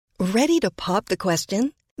Ready to pop the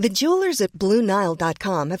question? The jewelers at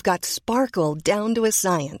BlueNile.com have got sparkle down to a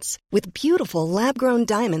science with beautiful lab-grown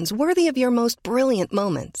diamonds worthy of your most brilliant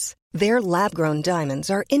moments. Their lab-grown diamonds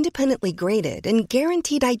are independently graded and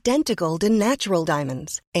guaranteed identical to natural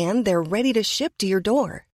diamonds, and they're ready to ship to your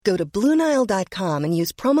door. Go to BlueNile.com and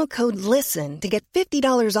use promo code LISTEN to get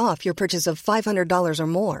 $50 off your purchase of $500 or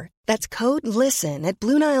more. That's code LISTEN at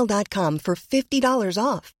BlueNile.com for $50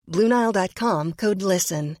 off. BlueNile.com, code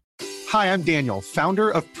LISTEN. Hi, I'm Daniel, founder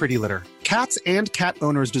of Pretty Litter. Cats and cat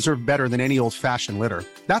owners deserve better than any old-fashioned litter.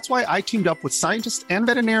 That's why I teamed up with scientists and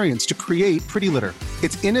veterinarians to create Pretty Litter.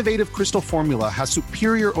 Its innovative crystal formula has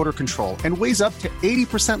superior odor control and weighs up to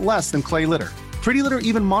 80% less than clay litter. Pretty Litter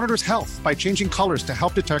even monitors health by changing colors to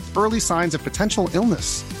help detect early signs of potential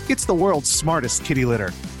illness. It's the world's smartest kitty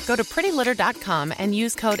litter. Go to prettylitter.com and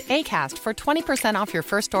use code ACAST for 20% off your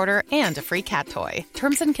first order and a free cat toy.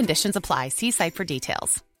 Terms and conditions apply. See site for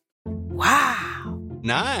details. Wow.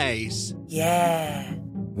 Nice. Yeah.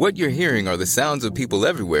 What you're hearing are the sounds of people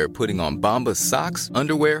everywhere putting on Bombas socks,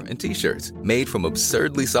 underwear, and T-shirts made from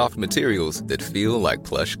absurdly soft materials that feel like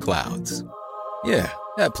plush clouds. Yeah,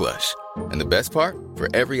 that plush. And the best part?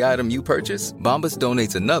 For every item you purchase, Bombas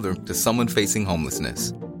donates another to someone facing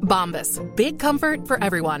homelessness. Bombas. Big comfort for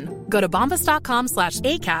everyone. Go to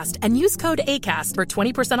bombas.com/ACAST and use code ACAST for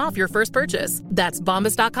 20% off your first purchase. That's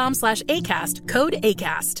bombas.com/ACAST. Code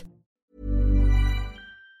ACAST.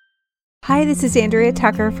 Hi, this is Andrea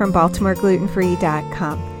Tucker from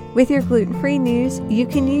BaltimoreGlutenFree.com. With your gluten-free news you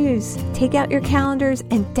can use, take out your calendars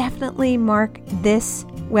and definitely mark this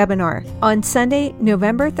webinar. On Sunday,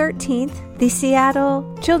 November 13th, the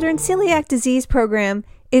Seattle Children's Celiac Disease Program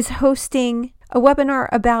is hosting a webinar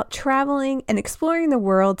about traveling and exploring the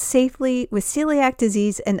world safely with celiac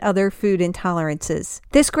disease and other food intolerances.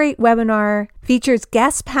 This great webinar features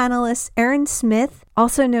guest panelist Erin Smith,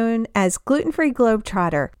 also known as Gluten-Free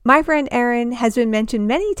Globetrotter. My friend Erin has been mentioned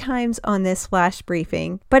many times on this flash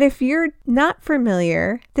briefing, but if you're not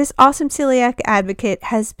familiar, this awesome celiac advocate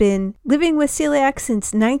has been living with celiac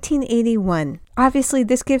since 1981. Obviously,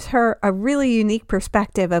 this gives her a really unique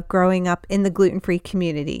perspective of growing up in the gluten-free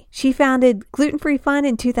community. She founded Gluten-Free Fun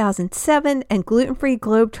in 2007 and Gluten-Free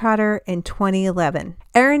Globetrotter in 2011.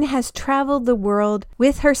 Erin has traveled the world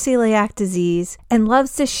with her celiac disease and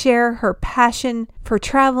loves to share her passion for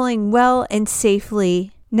traveling well and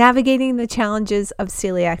safely, navigating the challenges of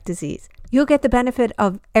celiac disease. You'll get the benefit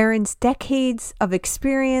of Erin's decades of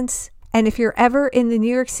experience, and if you're ever in the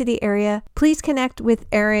New York City area, please connect with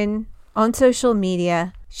Erin on social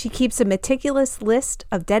media. She keeps a meticulous list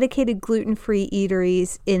of dedicated gluten-free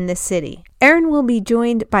eateries in the city. Erin will be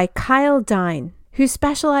joined by Kyle Dine, who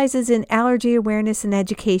specializes in allergy awareness and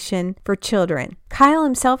education for children. Kyle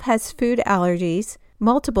himself has food allergies,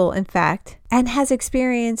 multiple in fact, and has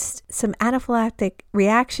experienced some anaphylactic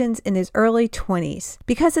reactions in his early 20s.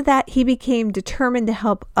 Because of that, he became determined to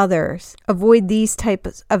help others avoid these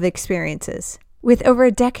types of experiences. With over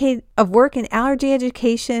a decade of work in allergy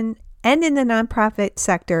education and in the nonprofit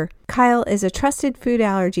sector, Kyle is a trusted food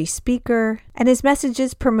allergy speaker, and his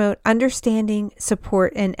messages promote understanding,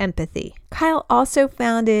 support, and empathy. Kyle also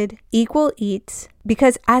founded Equal Eats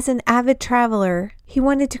because as an avid traveler, he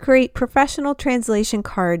wanted to create professional translation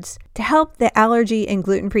cards to help the allergy and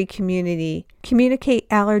gluten-free community communicate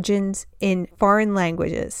allergens in foreign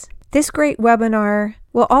languages. This great webinar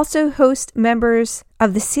will also host members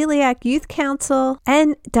of the Celiac Youth Council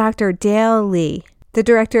and Dr. Dale Lee, the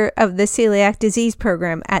director of the Celiac Disease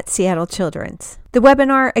Program at Seattle Children's. The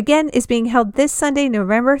webinar, again, is being held this Sunday,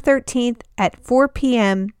 November 13th at 4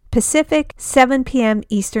 p.m. Pacific, 7 p.m.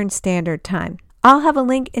 Eastern Standard Time. I'll have a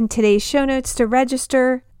link in today's show notes to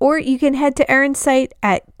register, or you can head to Erin's site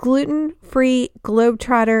at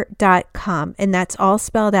glutenfreeglobetrotter.com, and that's all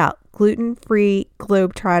spelled out,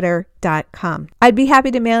 glutenfreeglobetrotter.com. I'd be happy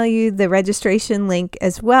to mail you the registration link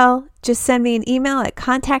as well. Just send me an email at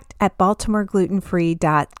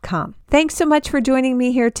contact@baltimoreglutenfree.com. Thanks so much for joining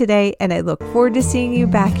me here today, and I look forward to seeing you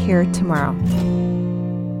back here tomorrow.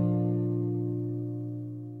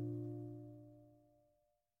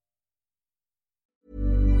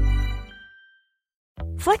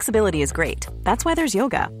 Flexibility is great. That's why there's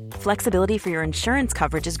yoga. Flexibility for your insurance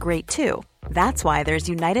coverage is great too. That's why there's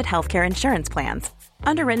United Healthcare Insurance Plans.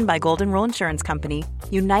 Underwritten by Golden Rule Insurance Company,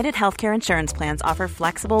 United Healthcare Insurance Plans offer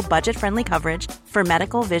flexible, budget-friendly coverage for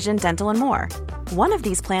medical, vision, dental, and more. One of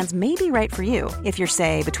these plans may be right for you if you're,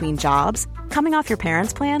 say, between jobs, coming off your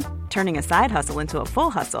parents' plan, turning a side hustle into a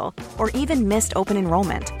full hustle, or even missed open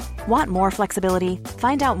enrollment. Want more flexibility?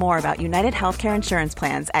 Find out more about United Healthcare Insurance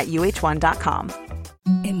Plans at uh1.com.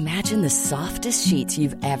 Imagine the softest sheets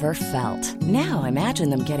you've ever felt. Now imagine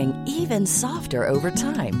them getting even softer over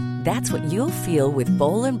time. That's what you'll feel with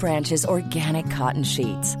Boll & Branch's organic cotton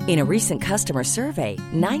sheets. In a recent customer survey,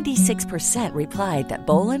 96% replied that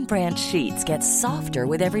Boll & Branch sheets get softer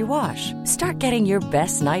with every wash. Start getting your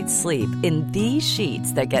best night's sleep in these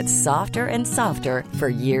sheets that get softer and softer for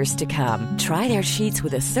years to come. Try their sheets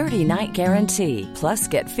with a 30-night guarantee. Plus,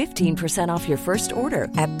 get 15% off your first order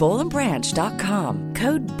at bollandbranch.com.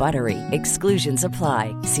 Code BUTTERY. Exclusions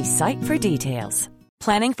apply. See site for details.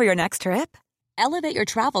 Planning for your next trip? Elevate your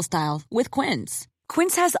travel style with Quince.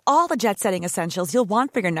 Quince has all the jet-setting essentials you'll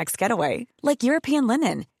want for your next getaway, like European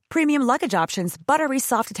linen, premium luggage options, buttery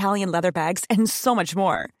soft Italian leather bags, and so much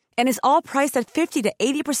more. And is all priced at 50 to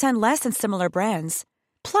 80% less than similar brands.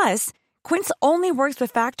 Plus, Quince only works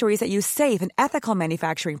with factories that use safe and ethical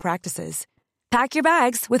manufacturing practices. Pack your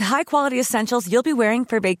bags with high-quality essentials you'll be wearing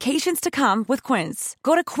for vacations to come with Quince.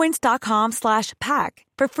 Go to quince.com/pack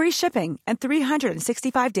for free shipping and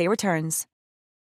 365-day returns.